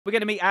We're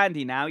going to meet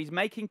Andy now. He's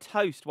making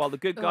toast while the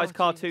Good Oh, Guys Jesus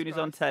cartoon is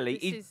on Christ. telly.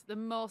 This is the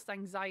most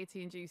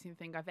anxiety-inducing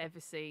thing I've ever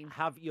seen.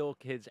 Have your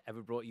kids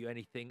ever brought you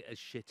anything as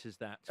shit as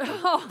that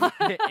Oh.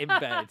 in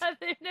bed?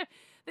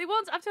 They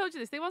once, I've told you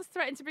this, they once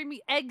threatened to bring me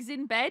eggs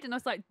in bed, and I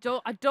was like,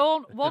 I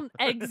don't want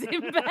eggs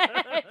in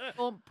bed.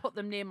 Don't put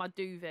them near my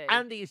duvet.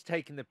 Andy is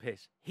taking the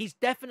piss. He's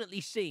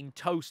definitely seen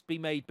toast be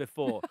made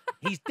before.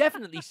 He's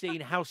definitely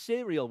seen how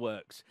cereal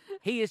works.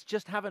 He is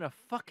just having a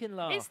fucking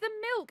laugh. It's the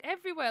milk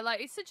everywhere.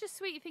 Like, it's such a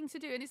sweet thing to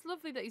do, and it's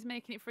lovely that he's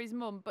making it for his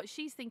mum, but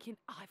she's thinking,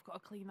 oh, I've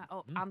got to clean that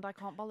up, and I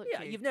can't bother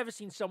Yeah, you. you've never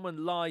seen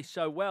someone lie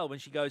so well when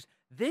she goes,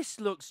 this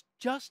looks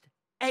just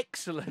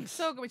excellent.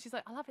 So good when she's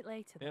like, I'll have it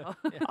later, though.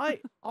 Yeah.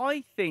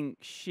 I think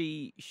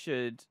she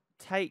should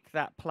take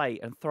that plate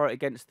and throw it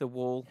against the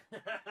wall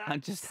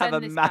and just have Send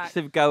a this back.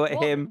 massive go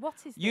at him. What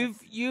is You've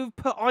this? you've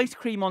put ice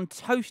cream on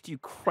toast, you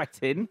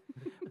cretin.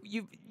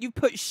 you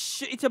put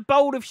it's a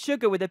bowl of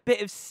sugar with a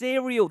bit of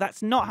cereal.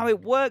 That's not how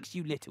it works,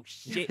 you little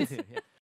shit.